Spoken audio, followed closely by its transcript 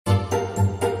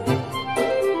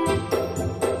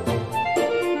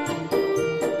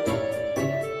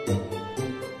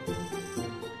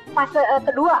fase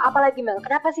kedua apa lagi Mel?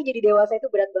 Kenapa sih jadi dewasa itu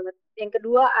berat banget? Yang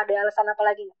kedua ada alasan apa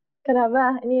lagi nggak?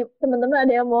 Kenapa? Ini teman-teman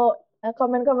ada yang mau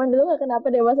komen-komen dulu nggak kenapa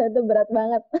dewasa itu berat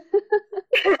banget?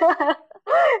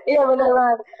 Iya bener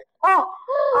banget. Oh,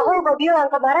 aku mau bilang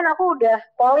kemarin aku udah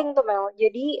polling tuh Mel.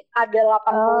 Jadi ada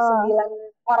Oh, 89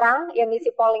 orang yang ngisi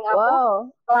polling aku. wow,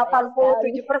 banyak Delapan puluh sekali.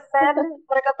 tujuh persen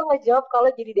mereka tuh ngejawab kalau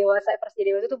jadi dewasa, pas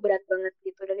jadi dewasa tuh berat banget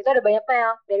gitu. Dan itu ada banyak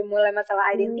Mel. Dari mulai masalah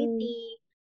Hmm, identity,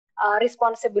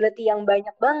 responsibility yang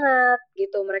banyak banget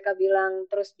gitu mereka bilang.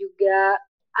 Terus juga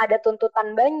ada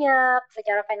tuntutan banyak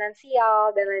secara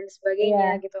finansial dan lain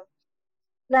sebagainya iya, gitu.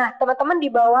 Nah, teman-teman di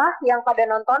bawah yang pada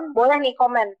nonton, boleh nih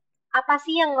komen. Apa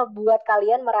sih yang ngebuat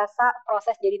kalian merasa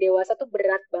proses jadi dewasa tuh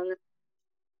berat banget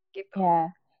gitu?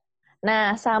 ya.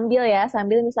 Nah, sambil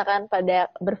misalkan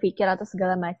pada berpikir atau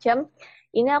segala macam,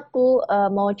 ini aku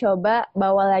mau coba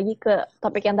bawa lagi ke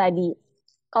topik yang tadi.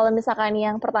 Kalau misalkan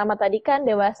yang pertama tadi kan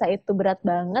dewasa itu berat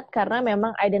banget karena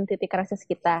memang identity crisis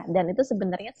kita. Dan itu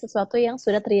sebenarnya sesuatu yang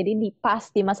sudah terjadi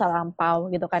di masa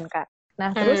lampau gitu kan Kak.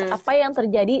 Nah, terus Hmm, apa yang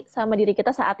terjadi sama diri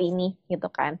kita saat ini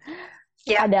gitu kan?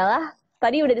 ya, Adalah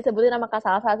tadi udah disebutin sama Kak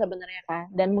Salsa sebenarnya kan,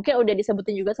 dan mungkin udah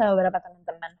disebutin juga sama beberapa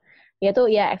teman-teman, yaitu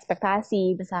ya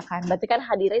ekspektasi misalkan, berarti kan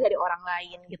hadirnya dari orang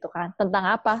lain gitu kan, tentang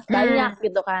apa banyak hmm,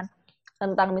 gitu kan,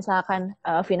 tentang misalkan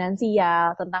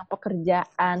finansial, tentang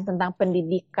pekerjaan, tentang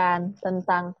pendidikan,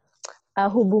 tentang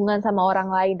hubungan sama orang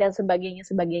lain dan sebagainya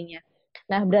sebagainya.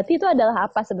 Nah berarti itu adalah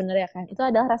apa sebenarnya kan? Itu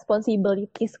adalah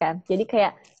responsibilities kan. Jadi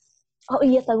kayak oh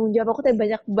iya tanggung jawab aku tuh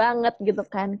banyak banget gitu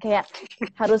kan, kayak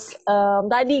harus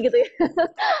tadi gitu ya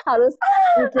harus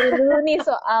mikirin dulu nih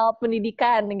soal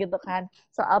pendidikan gitu kan,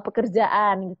 soal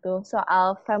pekerjaan gitu,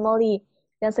 soal family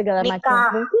dan segala macam. nikah,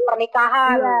 Mungkin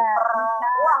pernikahan, iya per,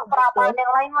 nikah wah, per gitu, apaan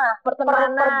yang lain mah,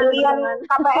 pertemanan perbelian pertemanan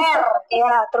KPR,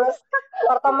 ya, terus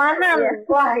pertemanan, iya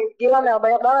wah gila Mel,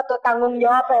 banyak banget tuh tanggung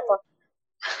jawabnya tuh.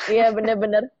 iya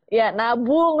bener-bener ya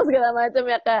nabung segala macam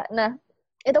ya kak. Nah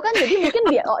itu kan jadi mungkin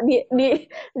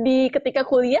di ketika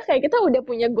kuliah kayak kita udah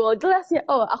punya goal jelas ya,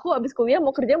 oh aku habis kuliah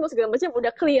mau kerja mau segala macam udah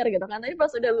clear gitu kan, tapi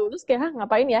pas udah lulus kayak "Hah,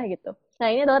 ngapain ya gitu."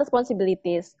 Nah ini adalah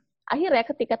responsibilities. Akhirnya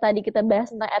ketika tadi kita bahas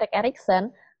tentang Erik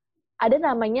Erikson, ada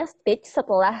namanya stage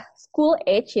setelah school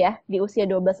age ya, di usia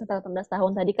 12 sampai 18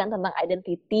 tahun tadi kan tentang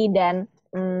identity dan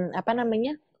apa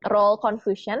namanya role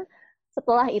confusion.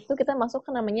 Setelah itu kita masuk ke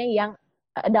namanya yang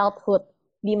adulthood,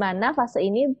 di mana fase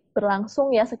ini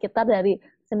berlangsung ya sekitar dari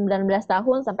 19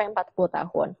 tahun sampai 40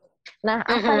 tahun. Nah,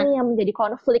 apa Mhm. nih yang menjadi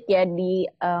konflik ya di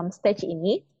stage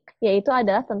ini? Yaitu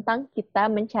adalah tentang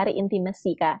kita mencari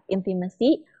intimacy, Kak.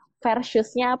 Intimacy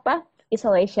versusnya apa?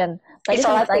 Isolation. Tadi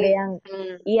sempat ada Isolasi. yang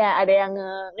iya, ada yang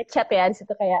ngechat ya di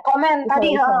situ kayak Komen tadi,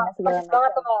 isolation heeh, dan segala persis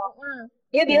banget macam. tuh Mel. Mm-mm.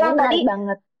 Dia Nah, ini bilang tadi, menarik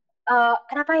banget.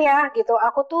 kenapa ya gitu,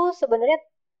 aku tuh sebenarnya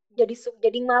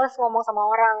jadi malas ngomong sama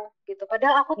orang gitu,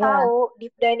 padahal aku Ya, tahu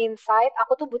deep down inside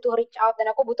aku tuh butuh reach out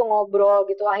dan aku butuh ngobrol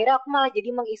gitu, akhirnya aku malah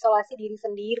jadi mengisolasi diri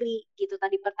sendiri gitu.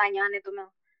 Tadi pertanyaan itu Mel.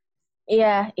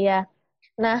 iya, iya.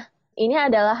 Nah, ini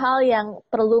adalah hal yang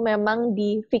perlu memang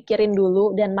dipikirin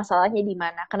dulu dan masalahnya di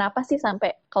mana. Kenapa sih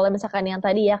sampai kalau misalkan yang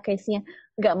tadi ya case-nya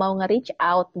nggak mau nge-reach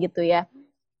out gitu ya,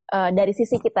 dari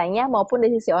sisi kitanya maupun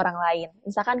dari sisi orang lain.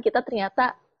 Misalkan kita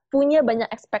ternyata punya banyak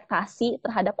ekspektasi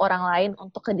terhadap orang lain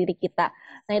untuk ke diri kita.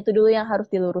 Nah, itu dulu yang harus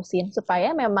dilurusin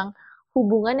supaya memang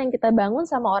hubungan yang kita bangun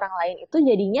sama orang lain itu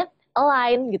jadinya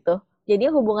align gitu. Jadi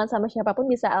hubungan sama siapapun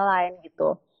bisa align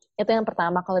gitu. Itu yang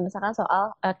pertama kalau misalkan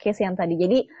soal case yang tadi.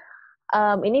 Jadi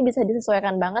ini bisa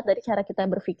disesuaikan banget dari cara kita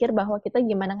berpikir bahwa kita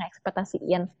gimana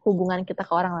ngekspektasiin hubungan kita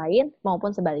ke orang lain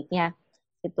maupun sebaliknya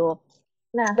gitu.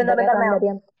 Nah, Bentar-bentar berkaitan Mel, dari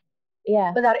yang ya,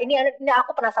 bentar, ini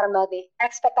aku penasaran banget nih,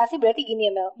 ekspektasi berarti gini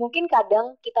ya Mel, mungkin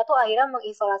kadang kita tuh akhirnya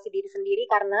mengisolasi diri sendiri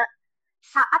karena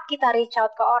saat kita reach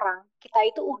out ke orang, kita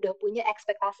itu udah punya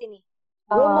ekspektasi nih.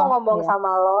 Gue mau oh ngomong ya,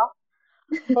 sama lo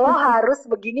harus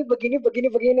begini, begini, begini,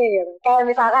 begini gitu. Kayak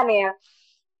misalkan nih ya,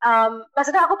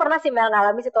 maksudnya aku pernah sih Mel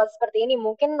ngalami situasi seperti ini.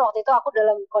 Mungkin waktu itu aku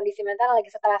dalam kondisi mental lagi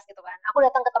stres gitu kan. Aku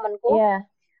datang ke temanku, iya,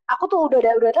 aku tuh udah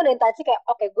tuh ada intensi kayak,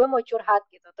 oke, gue mau curhat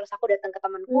gitu. Terus aku datang ke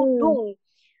temanku, hmm, dung.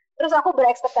 Terus aku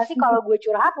berekspektasi kalau gue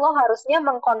curhat, lo harusnya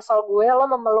mengkonsol gue, lo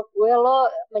memeluk gue, lo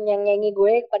menyayangi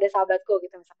gue kepada sahabatku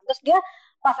gitu misalkan. Terus dia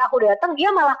pas aku datang, dia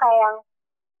malah kayak yang,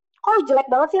 kok jelek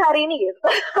banget sih hari ini gitu.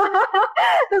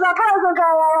 Terus aku langsung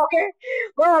kayak oke,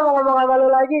 gue gak mau ngomong sama lu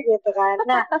lagi gitu kan.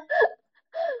 Nah,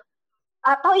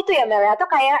 atau itu ya Mel ya, atau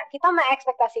kayak kita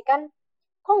mengekspektasikan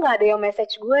kok nggak ada yang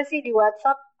message gue sih di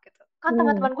WhatsApp gitu. Kan hmm,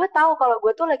 teman-teman gue tahu kalau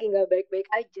gue tuh lagi nggak baik-baik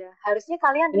aja. Harusnya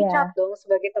kalian reach out iya, dong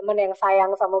sebagai temen yang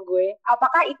sayang sama gue.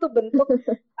 Apakah itu bentuk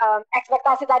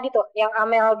ekspektasi tadi tuh yang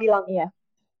Amel bilang? iya,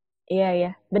 iya,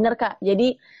 iya, bener Kak.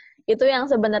 Jadi Itu yang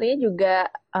sebenarnya juga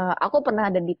aku pernah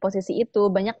ada di posisi itu,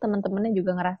 banyak teman-temannya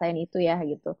juga ngerasain itu ya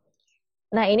gitu.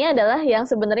 Nah, ini adalah yang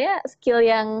sebenarnya skill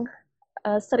yang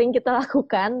sering kita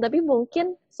lakukan, tapi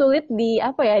mungkin sulit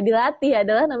dilatih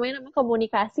adalah namanya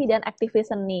komunikasi dan active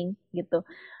listening gitu.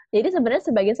 Jadi sebenarnya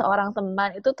sebagai seorang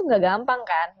teman itu tuh nggak gampang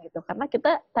kan gitu, karena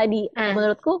kita tadi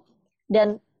menurutku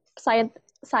dan science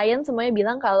science semuanya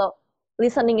bilang kalau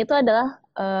listening itu adalah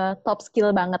top skill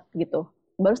banget gitu.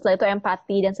 Baru setelah itu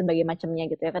empati dan sebagainya macamnya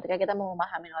gitu ya, ketika kita mau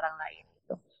memahami orang lain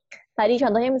gitu. Tadi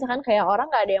contohnya misalkan kayak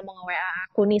orang nggak ada yang mau nge-WA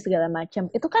aku nih segala macam,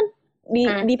 itu kan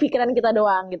di pikiran kita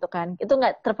doang gitu kan, itu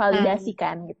nggak tervalidasi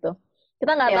kan gitu,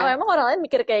 kita nggak tahu emang orang lain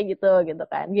mikir kayak gitu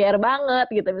kan, GR banget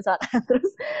gitu misalkan.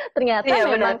 Terus ternyata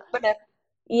memang benar.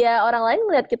 ya orang lain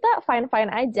melihat kita fine fine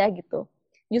aja gitu,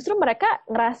 justru mereka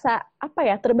ngerasa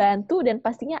terbantu dan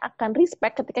pastinya akan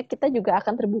respect ketika kita juga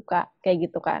akan terbuka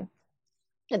kayak gitu kan.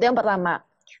 Itu yang pertama.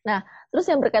 Nah, terus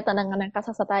yang berkaitan dengan yang Kak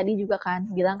Sasa tadi juga kan,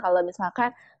 bilang kalau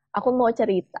misalkan aku mau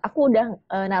cerita, aku udah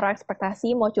naruh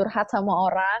ekspektasi mau curhat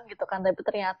sama orang gitu kan, tapi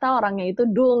ternyata orangnya itu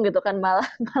dung gitu kan, malah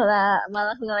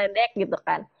malah ngeledek gitu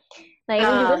kan. Nah,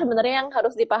 ini juga sebenarnya yang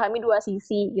harus dipahami dua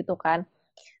sisi gitu kan.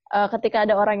 Ketika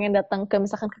ada orang yang datang ke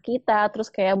misalkan ke kita, terus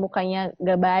kayak mukanya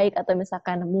gak baik atau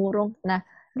misalkan murung, nah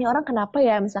ini orang kenapa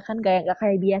ya misalkan gak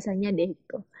kayak biasanya deh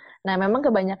gitu. Nah, memang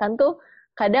kebanyakan tuh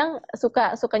kadang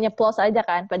suka nyeplos aja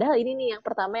kan. Padahal ini nih yang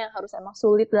pertama yang harus emang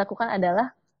sulit dilakukan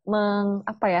adalah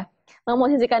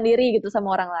memosisikan diri gitu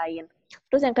sama orang lain.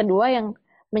 Terus yang kedua yang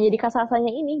menjadi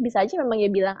kasarnya ini bisa aja memang ya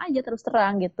bilang aja terus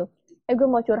terang gitu. Gue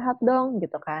mau curhat dong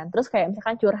gitu kan. Terus kayak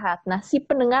misalkan curhat. Nah, si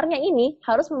pendengarnya ini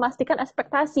harus memastikan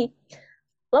ekspektasi.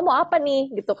 Lo mau apa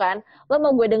nih gitu kan? Lo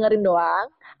mau gue dengerin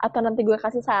doang atau nanti gue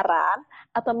kasih saran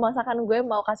atau misalkan gue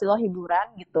mau kasih lo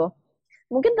hiburan gitu.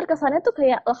 Mungkin terkesannya tuh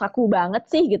kayak lo kaku banget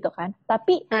sih gitu kan.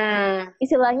 Tapi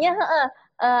istilahnya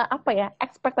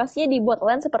ekspektasinya dibuat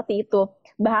lain seperti itu.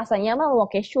 Bahasanya mau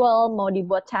casual, mau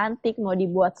dibuat cantik, mau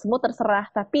dibuat smooth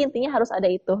terserah, tapi intinya harus ada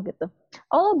itu gitu.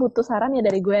 Oh, butuh saran ya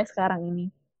dari gue sekarang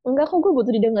ini. Enggak kok, gue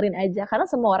butuh didengerin aja, karena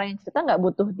semua orang yang cerita nggak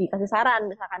butuh dikasih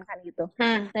saran misalkan kan gitu.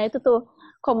 Nah, itu tuh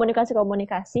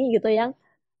komunikasi-komunikasi gitu yang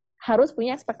harus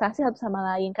punya ekspektasi satu sama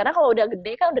lain. Karena kalau udah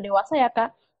gede kan udah dewasa ya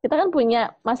Kak, kita kan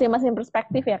punya masing-masing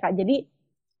perspektif ya Kak. Jadi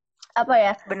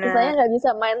misalnya nggak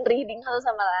bisa main reading satu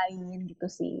sama lain gitu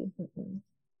sih.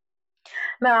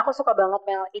 Mel, aku suka banget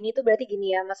Mel. Ini tuh berarti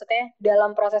gini ya, maksudnya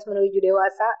dalam proses menuju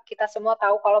dewasa, kita semua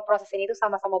tahu kalau proses ini tuh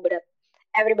sama-sama berat.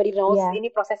 Everybody knows ini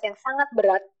proses yang sangat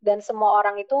berat dan semua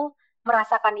orang itu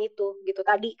merasakan itu gitu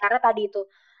tadi, karena tadi itu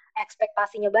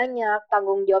ekspektasinya banyak,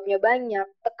 tanggung jawabnya banyak,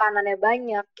 tekanannya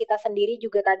banyak. Kita sendiri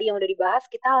juga tadi yang udah dibahas,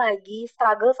 kita lagi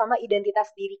struggle sama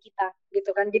identitas diri kita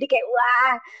gitu kan. Jadi kayak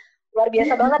wah, luar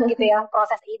biasa banget gitu ya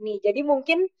proses ini. Jadi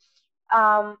mungkin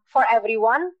for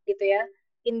everyone gitu ya,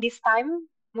 in this time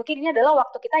mungkin ini adalah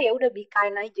waktu kita ya udah be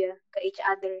kind aja ke each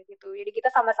other gitu. Jadi kita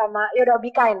sama-sama ya udah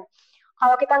be kind.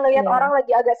 Kalau kita ngelihat orang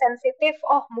lagi agak sensitif,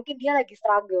 oh mungkin dia lagi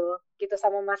struggle gitu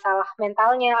sama masalah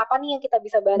mentalnya. Apa nih yang kita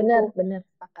bisa bantu? Benar.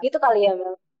 Gitu kali ya,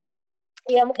 Mel.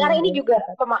 Ya mungkin karena ini juga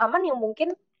pemahaman yang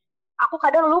mungkin aku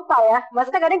kadang lupa ya.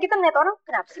 Maksudnya kadang kita ngeliat orang,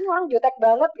 kenapa sih orang jutek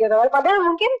banget gitu. Padahal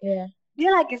mungkin dia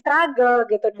lagi struggle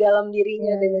gitu di dalam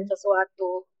dirinya dengan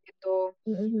sesuatu gitu.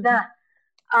 Nah,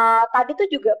 tadi tuh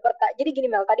juga jadi gini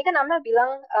Mel, tadi kan Amel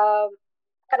bilang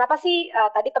kenapa sih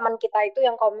tadi teman kita itu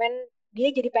yang komen dia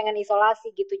jadi pengen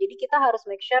isolasi gitu. Jadi kita harus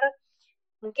make sure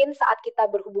mungkin saat kita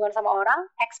berhubungan sama orang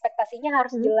ekspektasinya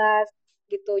harus jelas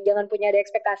gitu. Jangan punya ada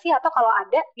ekspektasi atau kalau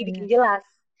ada dibikin jelas.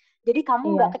 Jadi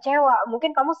kamu nggak kecewa.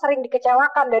 Mungkin kamu sering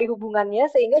dikecewakan dari hubungannya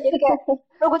sehingga jadi kayak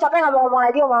gue capek nggak mau ngomong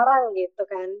lagi sama orang gitu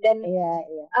kan. Dan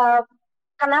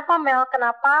kenapa Mel?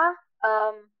 Kenapa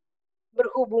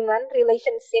berhubungan,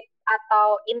 relationship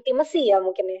atau intimacy ya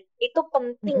mungkin ya, itu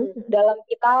penting dalam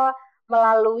kita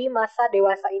melalui masa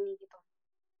dewasa ini gitu.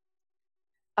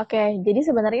 Oke, jadi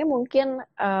sebenarnya mungkin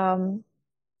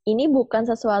ini bukan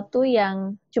sesuatu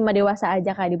yang cuma dewasa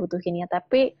aja Kak dibutuhin ya,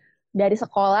 tapi dari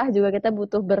sekolah juga kita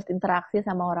butuh berinteraksi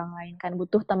sama orang lain kan,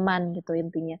 butuh teman gitu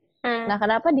intinya. Nah,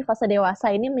 kenapa di fase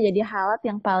dewasa ini menjadi halat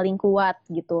yang paling kuat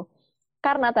gitu?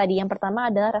 Karena tadi yang pertama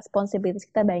adalah responsibilitas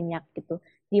kita banyak gitu.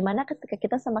 Dimana ketika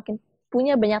kita semakin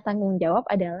punya banyak tanggung jawab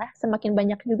adalah semakin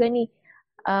banyak juga nih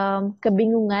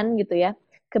kebingungan gitu ya.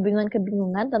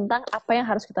 Kebingungan-kebingungan tentang apa yang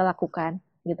harus kita lakukan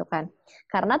gitu kan.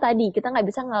 Karena tadi kita nggak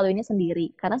bisa ngelaluinnya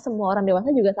sendiri. Karena semua orang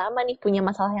dewasa juga sama nih, punya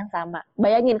masalah yang sama.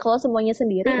 Bayangin kalau semuanya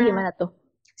sendiri gimana tuh?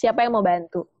 Siapa yang mau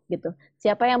bantu gitu?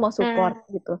 Siapa yang mau support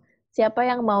gitu? Siapa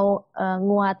yang mau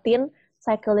nguatin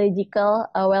psychological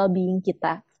well-being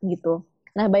kita gitu?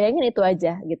 Nah, bayangin itu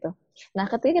aja gitu. Nah,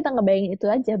 ketika kita ngebayangin itu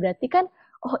aja, berarti kan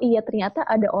oh iya ternyata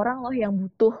ada orang loh yang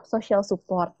butuh social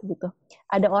support gitu.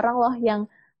 Ada orang loh yang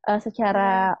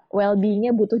secara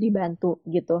well-being-nya butuh dibantu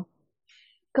gitu.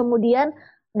 Kemudian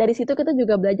dari situ kita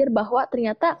juga belajar bahwa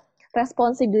ternyata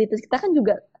responsibilities kita kan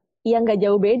juga yang nggak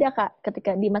jauh beda Kak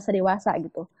ketika di masa dewasa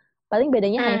gitu. Paling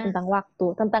bedanya hanya tentang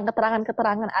waktu, tentang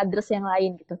keterangan-keterangan address yang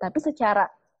lain gitu. Tapi secara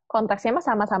konteksnya mah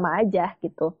sama-sama aja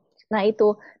gitu. Nah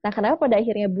itu, nah kenapa pada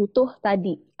akhirnya butuh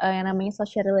tadi yang namanya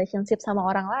social relationship sama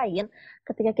orang lain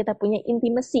ketika kita punya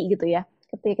intimacy gitu ya,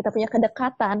 ketika kita punya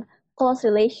kedekatan, close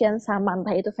relation sama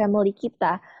entah itu family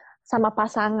kita, sama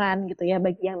pasangan gitu ya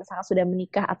bagi yang misalkan sudah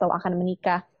menikah atau akan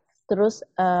menikah terus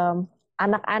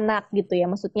anak-anak gitu ya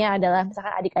maksudnya adalah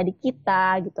misalkan adik-adik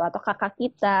kita gitu atau kakak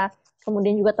kita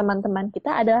kemudian juga teman-teman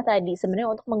kita adalah tadi sebenarnya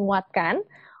untuk menguatkan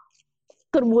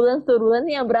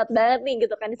turbulensi yang berat banget nih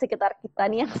gitu kan di sekitar kita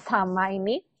nih yang sama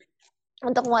ini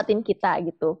untuk nguatin kita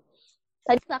gitu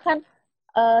tadi misalkan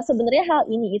sebenarnya hal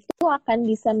ini itu akan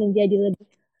bisa menjadi lebih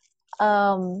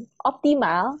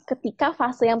optimal ketika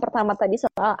fase yang pertama tadi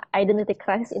soal identity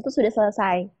crisis itu sudah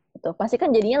selesai. Gitu. Pasti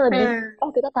kan jadinya lebih, oh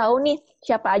kita tahu nih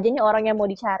siapa aja nih orang yang mau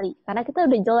dicari. Karena kita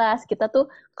udah jelas, kita tuh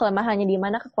kelemahannya di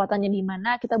mana, kekuatannya di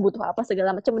mana, kita butuh apa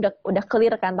segala macam udah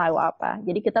clear kan tahu apa.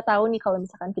 Jadi kita tahu nih kalau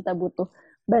misalkan kita butuh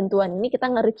bantuan ini, kita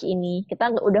nge-reach ini.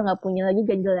 Kita udah nggak punya lagi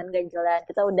ganjalan-ganjalan.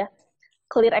 Kita udah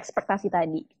clear ekspektasi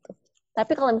tadi. Gitu.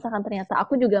 Tapi kalau misalkan ternyata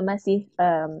aku juga masih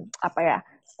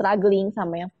struggling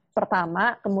sama yang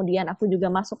pertama, kemudian aku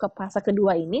juga masuk ke fase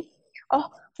kedua ini,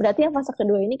 oh berarti yang fase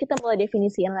kedua ini kita mulai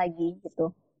definisiin lagi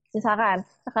gitu. Misalkan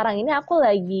sekarang ini aku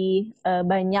lagi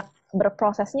banyak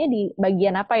berprosesnya di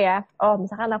bagian apa ya? Oh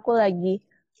misalkan aku lagi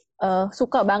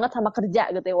suka banget sama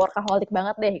kerja gitu ya, workaholic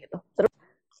banget deh gitu. Terus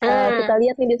kita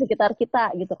lihat nih di sekitar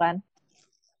kita gitu kan,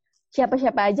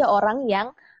 siapa-siapa aja orang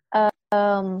yang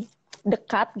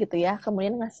dekat gitu ya,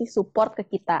 kemudian ngasih support ke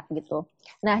kita gitu.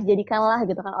 Nah, jadikanlah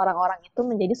gitu kan orang-orang itu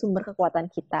menjadi sumber kekuatan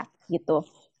kita gitu.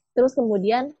 Terus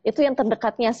kemudian itu yang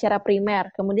terdekatnya secara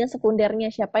primer, kemudian sekundernya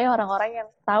siapa ya orang-orang yang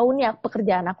tahu nih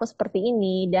pekerjaan aku seperti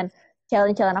ini dan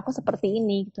challenge-challenge aku seperti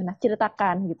ini gitu. Nah,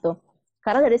 ceritakan gitu.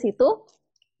 Karena dari situ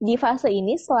di fase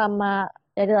ini selama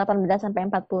dari 18 sampai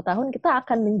 40 tahun kita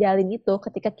akan menjalin itu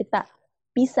ketika kita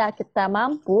bisa, kita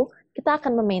mampu, kita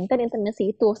akan memaintain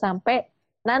intimacy itu sampai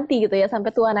nanti gitu ya, sampai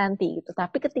tua nanti gitu.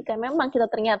 Tapi ketika memang kita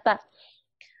ternyata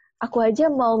aku aja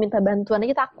mau minta bantuan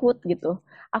aja takut gitu.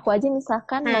 Aku aja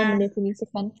misalkan mau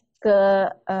mendefinisikan ke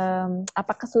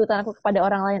apa kesulitan aku kepada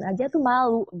orang lain aja tuh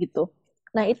malu gitu.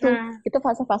 Nah, itu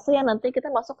fase-fase yang nanti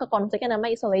kita masuk ke konfliknya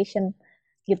namanya isolation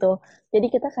gitu. Jadi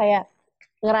kita kayak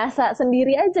ngerasa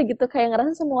sendiri aja gitu, kayak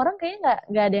ngerasa semua orang kayaknya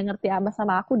nggak ada yang ngerti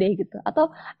sama aku deh gitu. Atau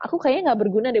aku kayaknya nggak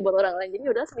berguna deh buat orang lain. Jadi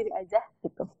udah sendiri aja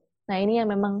gitu. Nah, ini yang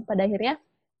memang pada akhirnya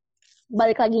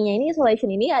balik laginya ini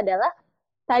isolation ini adalah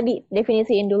tadi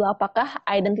definisiin dulu apakah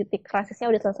identity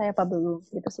crisisnya udah selesai apa belum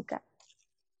gitu sih Kak.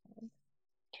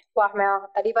 Wah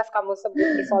Mel, tadi pas kamu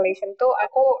sebut isolation tuh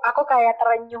aku kayak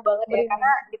terenyuh banget ya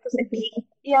karena itu sedih.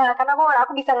 Iya, karena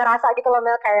aku bisa ngerasa gitu loh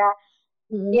Mel kayak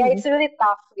ya it's really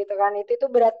tough gitu kan.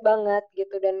 Itu berat banget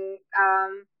gitu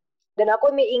dan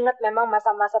aku ingat memang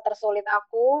masa-masa tersulit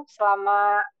aku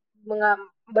selama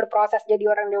berproses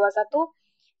jadi orang dewasa tuh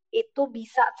itu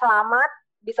bisa selamat,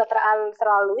 bisa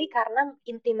terlalui karena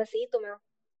intimacy itu Mel.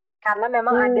 Karena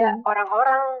memang ada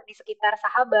orang-orang di sekitar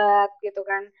sahabat gitu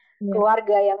kan,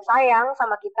 keluarga yang sayang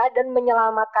sama kita dan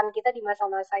menyelamatkan kita di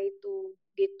masa-masa itu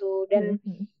gitu. Dan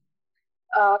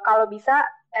kalau bisa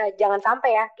jangan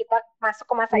sampai ya kita masuk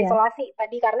ke masa isolasi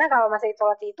tadi, karena kalau masa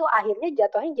isolasi itu akhirnya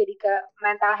jatuhnya jadi ke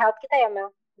mental health kita ya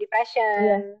Mel,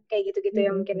 depression kayak gitu-gitu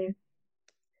ya mungkin ya.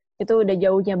 Itu udah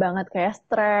jauhnya banget kayak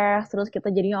stres, terus kita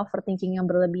jadinya overthinking yang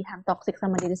berlebihan, toxic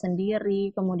sama diri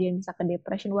sendiri, kemudian bisa ke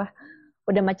depression, wah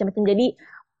udah macam-macam. Jadi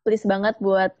please banget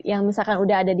buat yang misalkan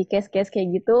udah ada di case-case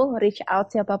kayak gitu, reach out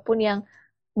siapapun yang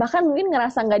bahkan mungkin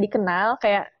ngerasa nggak dikenal,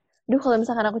 kayak, duh kalau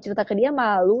misalkan aku cerita ke dia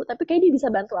malu, tapi kayak dia bisa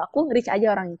bantu aku, reach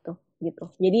aja orang itu, gitu.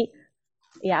 Jadi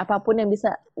ya apapun yang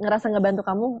bisa ngerasa ngebantu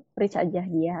kamu, reach aja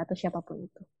dia atau siapapun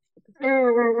itu.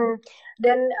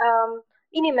 Dan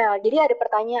ini Mel, jadi ada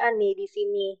pertanyaan nih di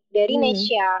sini dari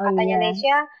Nesya. Katanya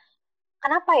Nesya,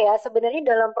 kenapa ya sebenarnya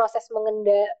dalam proses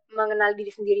mengenal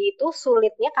diri sendiri itu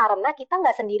sulitnya karena kita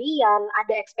nggak sendirian,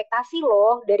 ada ekspektasi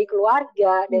loh dari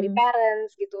keluarga, dari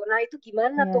parents gitu. Nah itu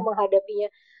gimana tuh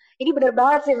menghadapinya? Ini bener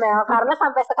banget sih Mel, karena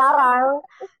sampai sekarang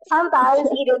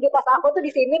sometimes identitas aku tuh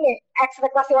di sini nih,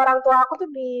 ekspektasi orang tua aku tuh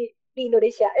di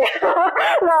Indonesia.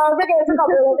 Nah, aku kayak suka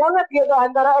beda banget gitu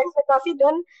antara ekspektasi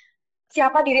dan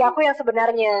siapa diri aku yang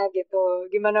sebenarnya gitu.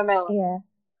 Gimana Mel? Iya.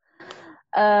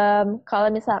 Kalau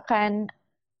misalkan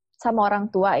sama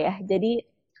orang tua ya, jadi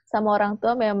sama orang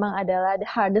tua memang adalah the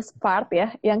hardest part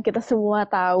ya, yang kita semua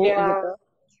tahu Ya, gitu.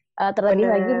 Terlebih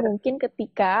lagi bener. mungkin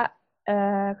ketika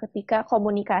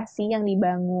komunikasi yang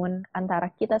dibangun antara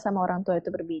kita sama orang tua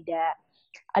itu berbeda,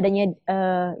 adanya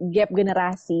gap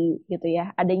generasi gitu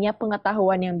ya, adanya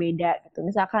pengetahuan yang beda gitu.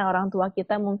 Misalkan orang tua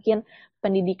kita mungkin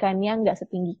pendidikannya nggak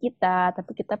setinggi kita,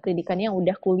 tapi kita pendidikannya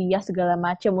udah kuliah segala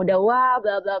macam, udah wah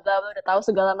bla bla bla, udah tahu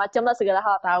segala macam lah, segala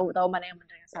hal tahu mana yang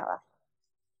benar yang salah.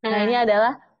 Nah ini Hmm.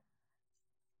 adalah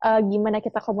gimana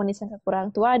kita komunikasi ke orang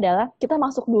tua adalah kita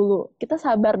masuk dulu, kita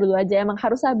sabar dulu aja, emang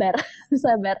harus sabar,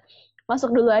 sabar,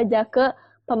 masuk dulu aja ke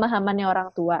pemahamannya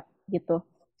orang tua gitu.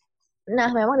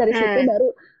 Nah memang dari situ Hmm. baru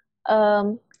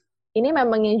ini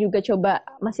memang yang juga coba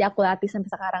masih aku latih sampai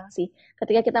sekarang sih.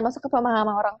 Ketika kita masuk ke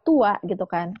pemahaman orang tua gitu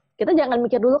kan, kita jangan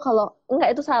mikir dulu kalau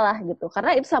enggak itu salah gitu,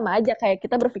 karena itu sama aja kayak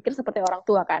kita berpikir seperti orang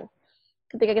tua kan.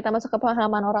 Ketika kita masuk ke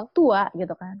pemahaman orang tua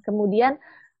gitu kan, kemudian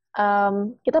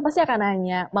kita pasti akan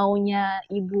nanya maunya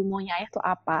ibu maunya ayah tuh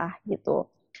apa gitu.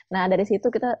 Nah dari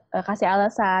situ kita kasih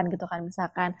alasan gitu kan,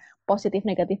 misalkan positif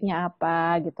negatifnya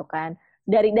apa gitu kan,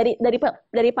 dari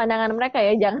pandangan mereka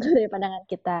ya, jangan dari pandangan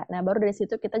kita. Nah baru dari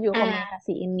situ kita juga Hmm.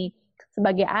 komunikasi ini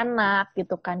sebagai anak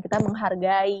gitu kan, kita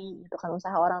menghargai gitu kan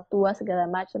usaha orang tua segala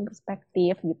macam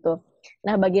perspektif gitu.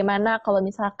 Nah bagaimana kalau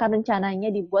misalkan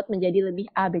rencananya dibuat menjadi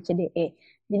lebih A B C D E,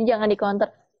 jadi jangan di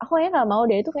counter aku kayaknya nggak mau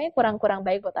deh, itu kayaknya kurang-kurang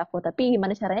baik buat aku. Tapi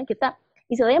gimana caranya kita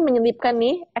istilahnya menyelipkan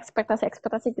nih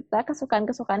ekspektasi-ekspektasi kita,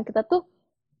 kesukaan-kesukaan kita tuh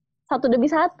satu demi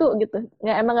satu gitu.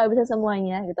 Emang nggak bisa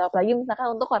semuanya gitu. Apalagi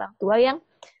misalkan untuk orang tua yang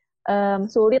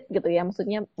sulit gitu ya,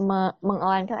 maksudnya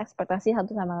mengalinkan ekspektasi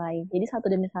satu sama lain. Jadi satu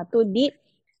demi satu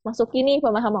dimasukin nih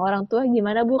pemahaman orang tua,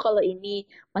 gimana Bu kalau ini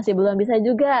masih belum bisa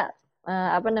juga,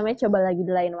 apa namanya, coba lagi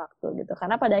di lain waktu gitu.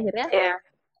 Karena pada akhirnya Ya.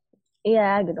 iya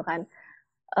gitu kan,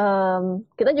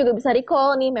 kita juga bisa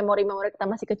recall nih memori-memori kita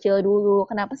masih kecil dulu.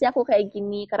 Kenapa sih aku kayak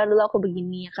gini? Karena dulu aku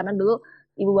begini. Karena dulu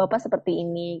ibu bapak seperti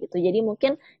ini gitu. Jadi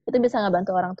mungkin itu bisa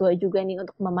ngebantu orang tua juga nih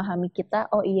untuk memahami kita.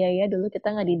 Oh iya ya, dulu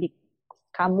kita nggak didik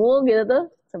kamu gitu tuh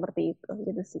seperti itu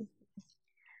gitu sih.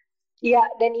 Iya,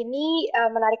 dan ini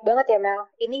menarik banget ya Mel.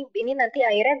 Ini nanti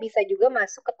akhirnya bisa juga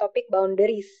masuk ke topik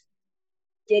boundaries.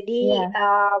 Jadi Iya.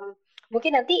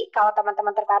 mungkin nanti kalau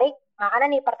teman-teman tertarik, makanya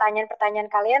nih pertanyaan-pertanyaan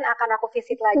kalian akan aku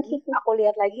visit lagi, aku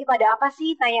lihat lagi pada apa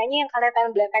sih tanyanya yang kalian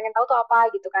pengen tahu tuh apa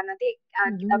gitu kan. Nanti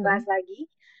kita bahas Mhm. lagi.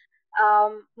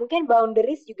 Mungkin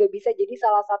boundaries juga bisa jadi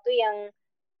salah satu yang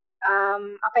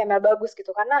apa ya Mel bagus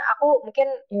gitu. Karena aku mungkin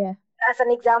Iya. as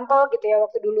an example gitu ya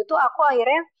waktu dulu tuh aku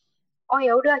akhirnya oh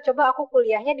ya udah coba aku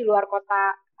kuliahnya di luar kota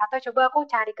atau coba aku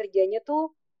cari kerjanya tuh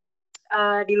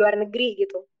di luar negeri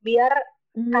gitu biar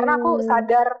karena aku Hmm.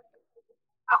 sadar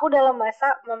aku dalam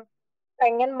masa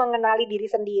pengen mengenali diri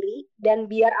sendiri dan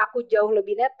biar aku jauh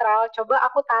lebih netral coba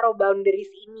aku taruh boundaries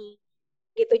ini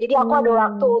gitu jadi aku ada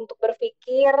waktu Hmm. untuk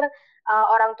berpikir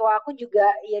orang tua aku juga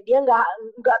ya dia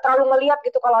nggak terlalu ngeliat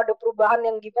gitu kalau ada perubahan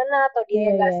yang gimana atau dia Iya,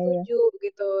 yang nggak iya, iya. setuju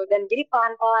gitu dan jadi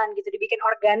pelan-pelan gitu dibikin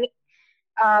organik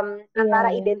Iya,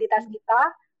 antara iya. identitas kita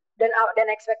dan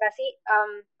ekspektasi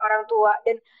orang tua.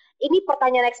 Dan ini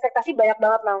pertanyaan ekspektasi banyak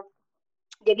banget, Mal.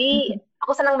 Jadi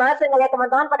aku senang banget sih ngeliat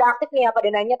teman-teman pada aktif nih ya, pada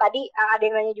nanya tadi ada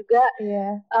yang nanya juga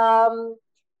Iya. um,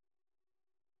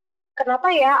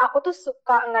 kenapa ya aku tuh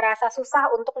suka ngerasa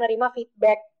susah untuk nerima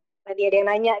feedback. Tadi ada yang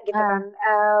nanya gitu kan,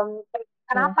 Ah, iya.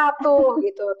 kenapa tuh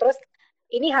gitu. Terus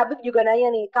ini Habib juga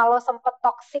nanya nih, kalau sempet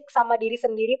toxic sama diri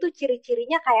sendiri tuh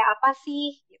ciri-cirinya kayak apa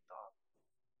sih? Gitu.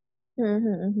 Hmm,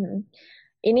 hmm, hmm, hmm.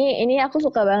 Ini aku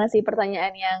suka banget sih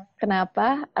pertanyaan yang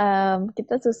kenapa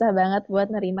kita susah banget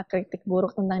buat nerima kritik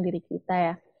buruk tentang diri kita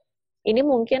ya. Ini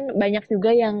mungkin banyak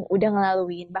juga yang udah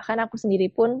ngelaluin, bahkan aku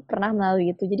sendiri pun pernah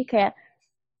melalui itu. Jadi kayak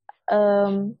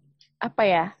em, apa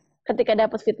ya? Ketika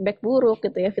dapat feedback buruk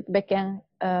gitu ya, feedback yang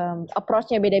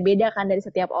approach-nya beda-beda kan dari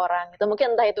setiap orang. Itu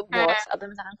mungkin entah itu bos atau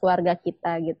misalkan keluarga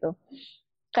kita gitu.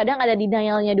 Kadang ada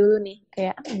denialnya dulu nih,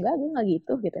 kayak enggak gue nggak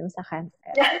gitu gitu misalkan.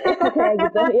 Kayak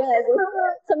gitu ya nggak sih,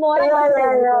 semua orang Iya, pasti iya,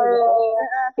 kayak iya, gitu iya, gitu. iya.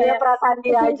 Iya, Kayak perasaan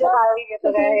dia aja sesimpel kali gitu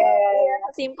kayak. sesimpel Iya, iya, iya iya.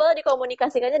 sesimpel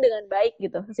dikomunikasikannya dengan baik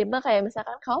gitu, sesimpel kayak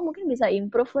misalkan kamu mungkin bisa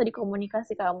improve lah di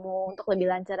komunikasi kamu untuk lebih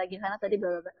lancar lagi karena tadi bla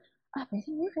bla bla.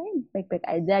 Biasanya gue kayaknya baik-baik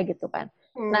aja gitu kan.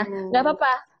 Nah nggak Hmm.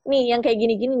 apa-apa nih yang kayak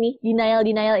gini-gini nih, denial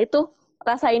denial itu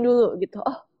rasain dulu gitu,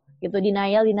 oh gitu,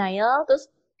 denial denial terus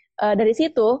dari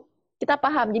situ kita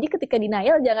paham. Jadi ketika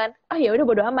denial jangan ya udah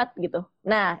bodo amat gitu.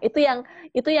 Nah, itu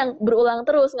yang berulang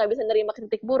terus nggak bisa nerima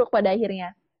kritik buruk pada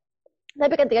akhirnya.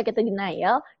 Tapi ketika kita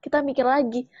denial, kita mikir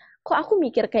lagi, kok aku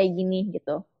mikir kayak gini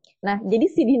gitu. Nah, jadi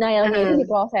si denialnya itu Hmm.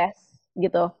 diproses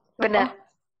gitu. Oh, Benar.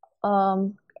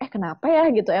 kenapa ya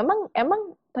gitu? Emang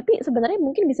emang tapi sebenarnya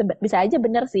mungkin bisa aja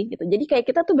benar sih gitu. Jadi kayak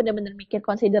kita tuh benar-benar mikir,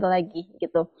 consider lagi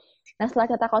gitu. Nah setelah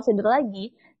kita consider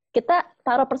lagi, kita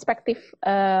taruh perspektif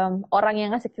orang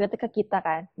yang ngasih kritik ke kita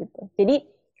kan gitu. Jadi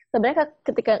sebenarnya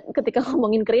ketika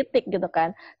ngomongin kritik gitu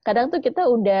kan, kadang tuh kita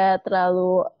udah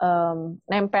terlalu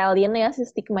nempelin ya si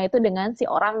stigma itu dengan si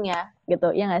orangnya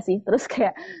gitu, ya nggak sih? Terus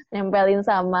kayak nempelin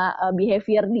sama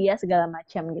behavior dia segala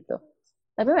macam gitu.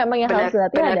 Tapi memang yang harus Benar,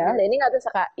 dilatih benar. adalah, dan ini nggak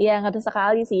bisa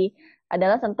sekali sih,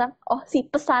 adalah tentang si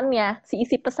pesannya, si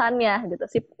isi pesannya gitu,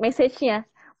 si message-nya,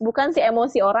 bukan si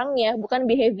emosi orangnya, bukan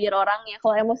behavior orangnya.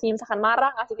 Kalau emosinya misalkan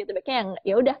marah, ngasih feedback-nya yang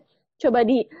ya udah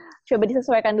coba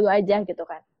disesuaikan dulu aja gitu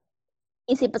kan.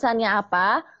 Isi pesannya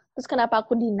apa, terus kenapa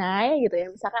aku deny gitu ya.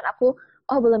 Misalkan aku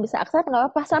belum bisa accept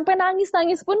nggak apa-apa, sampai nangis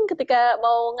pun ketika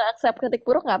mau nggak accept kritik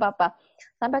buruk nggak apa-apa,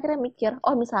 sampai akhirnya mikir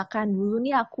misalkan dulu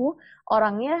nih aku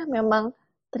orangnya memang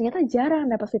ternyata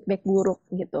jarang dapat feedback buruk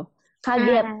gitu,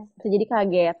 kaget, bisa jadi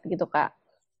kaget gitu kak.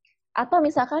 Atau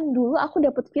misalkan dulu aku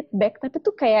dapat feedback tapi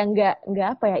tuh kayak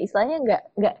nggak apa ya, istilahnya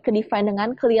nggak ke define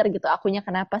dengan clear gitu akunya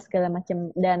kenapa segala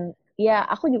macam, dan ya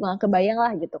aku juga nggak kebayang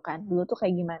lah gitu kan dulu tuh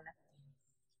kayak gimana.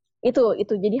 Itu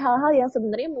jadi hal-hal yang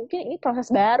sebenarnya mungkin ini proses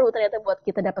baru ternyata buat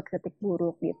kita dapat kritik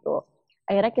buruk gitu.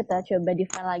 Akhirnya kita coba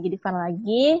define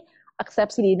lagi, accept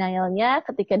si denialnya.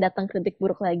 Ketika datang kritik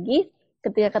buruk lagi,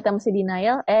 ketika ketemu si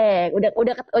denial,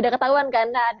 udah ketahuan kan,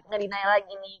 nah nge-denial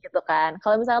lagi nih gitu kan.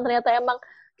 Kalau misalnya ternyata emang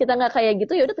kita nggak kayak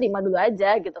gitu, ya udah terima dulu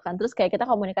aja gitu kan. Terus kayak kita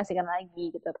komunikasikan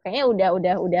lagi gitu. Kayaknya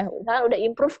udah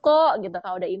improve kok gitu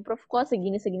kan, udah improve kok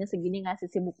segini ngasih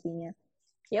si buktinya.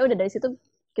 Ya udah dari situ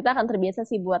kita akan terbiasa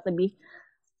sih buat lebih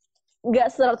nggak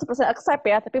 100% accept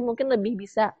ya, tapi mungkin lebih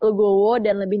bisa legowo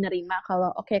dan lebih nerima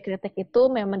kalau kritik itu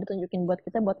memang ditunjukin buat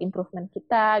kita, buat improvement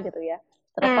kita gitu ya,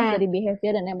 terlepas dari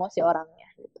behavior dan emosi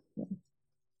orangnya gitu.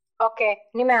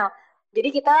 Oke, ini Mel. Jadi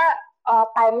kita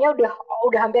time-nya udah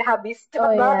hampir habis.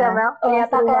 Cepet banget ya Mel.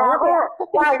 Ternyata kayak aku,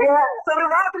 wah gila, seru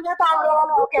banget ternyata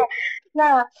obrolannya. Oke.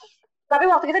 Nah, tapi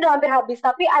waktu kita udah hampir habis.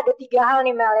 Tapi ada 3 hal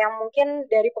nih Mel yang mungkin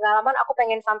dari pengalaman aku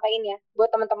pengen sampaikan ya buat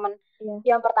teman-teman.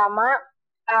 Yang pertama,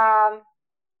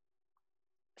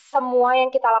 semua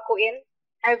yang kita lakuin,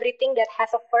 everything that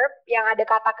has a verb, yang ada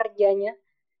kata kerjanya,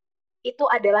 itu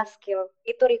adalah skill.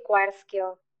 Itu require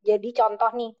skill. Jadi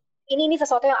contoh nih, ini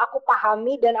sesuatu yang aku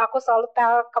pahami dan aku selalu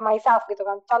tell ke myself gitu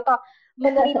kan. Contoh,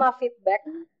 menerima feedback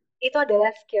itu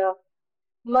adalah skill.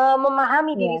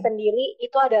 Memahami diri sendiri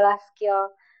itu adalah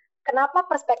skill. Kenapa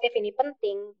perspektif ini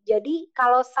penting? Jadi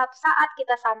kalau satu saat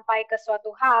kita sampai ke suatu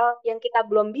hal yang kita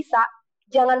belum bisa,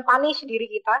 jangan punish diri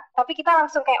kita, tapi kita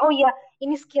langsung kayak, oh iya,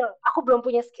 ini skill, aku belum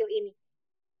punya skill ini.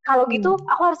 Kalau gitu,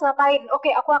 aku harus ngapain?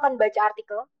 Oke, aku akan baca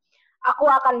artikel, aku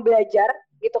akan belajar,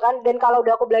 gitu kan, dan kalau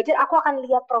udah aku belajar, aku akan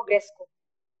lihat progresku.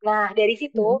 Nah, dari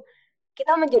situ,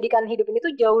 kita menjadikan hidup ini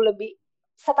tuh jauh lebih,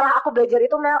 setelah aku belajar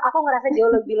itu, Mel, aku ngerasa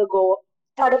jauh lebih legowo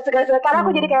terhadap segala-segala, karena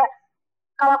aku jadi kayak,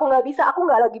 kalau aku nggak bisa, aku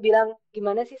nggak lagi bilang,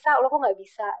 gimana sih, Sa, lo kok nggak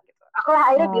bisa? Gitu. Aku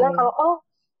lah akhirnya bilang, kalau,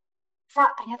 Sa,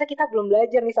 ternyata kita belum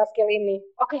belajar nih skill ini.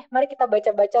 Oke, mari kita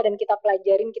baca-baca dan kita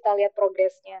pelajarin, kita lihat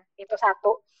progresnya. Itu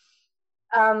satu.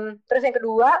 Terus yang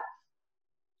kedua,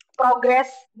 progress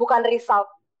bukan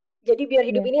result. Jadi biar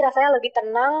hidup ini rasanya lebih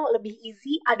tenang, lebih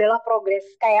easy adalah progress.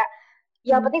 Kayak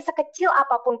yang penting sekecil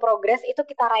apapun progress itu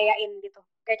kita rayain gitu.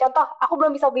 Kayak contoh, aku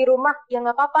belum bisa beli rumah, ya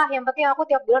nggak apa-apa. Yang penting aku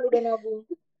tiap bulan udah nabung.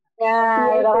 Nah,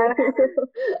 gitu kan.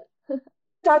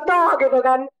 Contoh gitu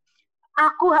kan.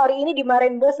 Aku hari ini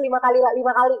dimarahin bos 5 kali.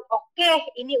 Oke,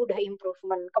 ini udah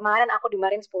improvement. Kemarin aku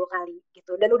dimarahin 10 kali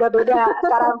gitu. Dan udah beda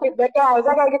cara feedbacknya.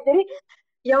 Misalnya kayak gitu. Jadi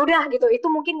ya udah gitu. Itu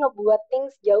mungkin ngebuat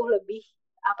things jauh lebih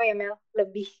apa ya Mel?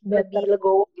 Lebih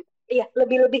legowo gitu. Iya,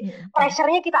 lebih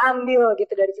pressure-nya kita ambil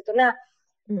gitu dari situ. Nah,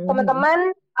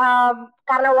 teman-teman,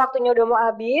 karena waktunya udah mau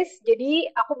habis, jadi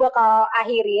aku bakal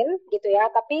akhirin gitu ya.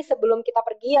 Tapi sebelum kita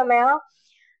pergi ya Mel,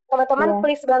 teman-teman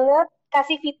please banget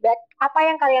kasih feedback apa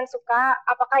yang kalian suka,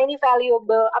 apakah ini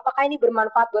valuable, apakah ini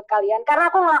bermanfaat buat kalian,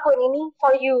 karena aku ngelakuin ini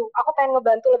for you, aku pengen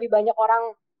ngebantu lebih banyak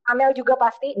orang. Amel juga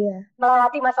pasti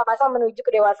melewati masa-masa menuju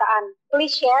kedewasaan.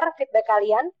 Please share feedback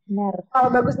kalian. Kalau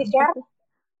bagus di share,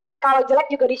 kalau jelek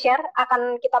juga di share,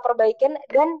 akan kita perbaikin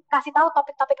dan kasih tahu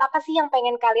topik-topik apa sih yang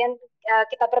pengen kalian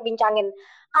kita perbincangin.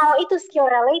 Kalau itu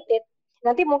skill related,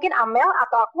 nanti mungkin Amel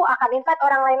atau aku akan invite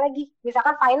orang lain lagi.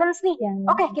 Misalkan finance nih.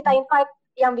 Oke, kita invite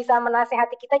yang bisa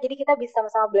menasehati kita, jadi kita bisa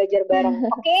sama-sama belajar bareng.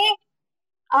 Oke?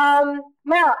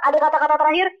 Mel, ada kata-kata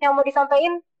terakhir yang mau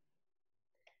disampaikan?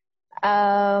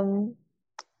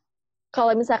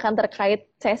 Kalau misalkan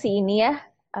terkait sesi ini ya,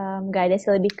 nggak ada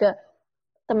sih, lebih ke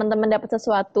teman-teman dapat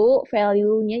sesuatu,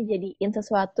 value-nya jadiin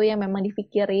sesuatu yang memang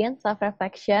dipikirin,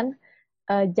 self-reflection,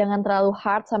 jangan terlalu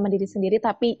hard sama diri sendiri,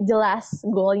 tapi jelas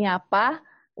goalnya apa,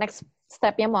 next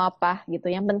step-nya mau apa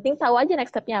gitu. Yang penting tahu aja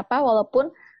next step-nya apa,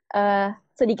 walaupun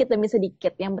sedikit demi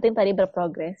sedikit. Yang penting tadi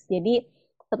berprogres. Jadi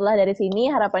setelah dari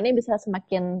sini harapannya bisa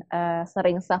semakin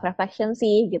sering self reflection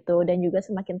sih gitu, dan juga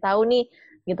semakin tahu nih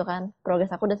gitu kan progres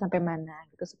aku udah sampai mana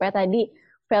gitu, supaya tadi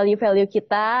value-value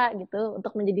kita gitu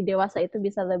untuk menjadi dewasa itu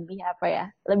bisa lebih apa ya,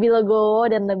 lebih legowo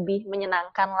dan lebih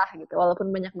menyenangkan lah gitu,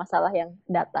 walaupun banyak masalah yang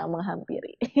datang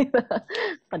menghampiri.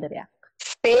 Apa dari aku?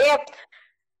 Sip.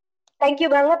 Thank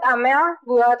you banget Amel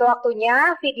buat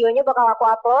waktunya. Videonya bakal aku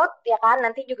upload ya kan.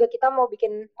 Nanti juga kita mau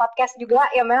bikin podcast juga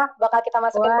ya Mel. Bakal kita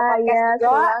masukin ke Wah, podcast ya, juga.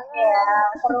 seru banget. Ya,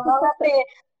 seru banget nih.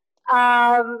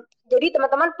 Jadi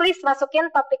teman-teman please masukin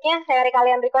topiknya dari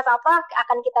kalian request apa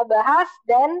akan kita bahas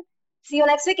dan see you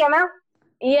next week ya Mel.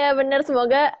 Iya, bener.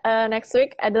 Semoga next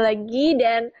week ada lagi.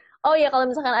 Dan, oh ya, kalau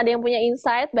misalkan ada yang punya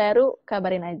insight baru,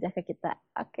 kabarin aja ke kita.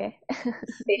 Oke.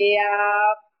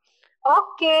 Siap.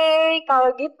 Oke, kalau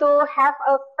gitu have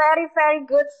a very very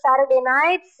good Saturday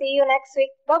night. See you next week.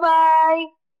 Bye-bye.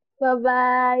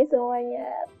 Bye-bye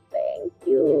semuanya. Thank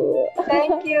you.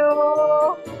 Thank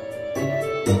you.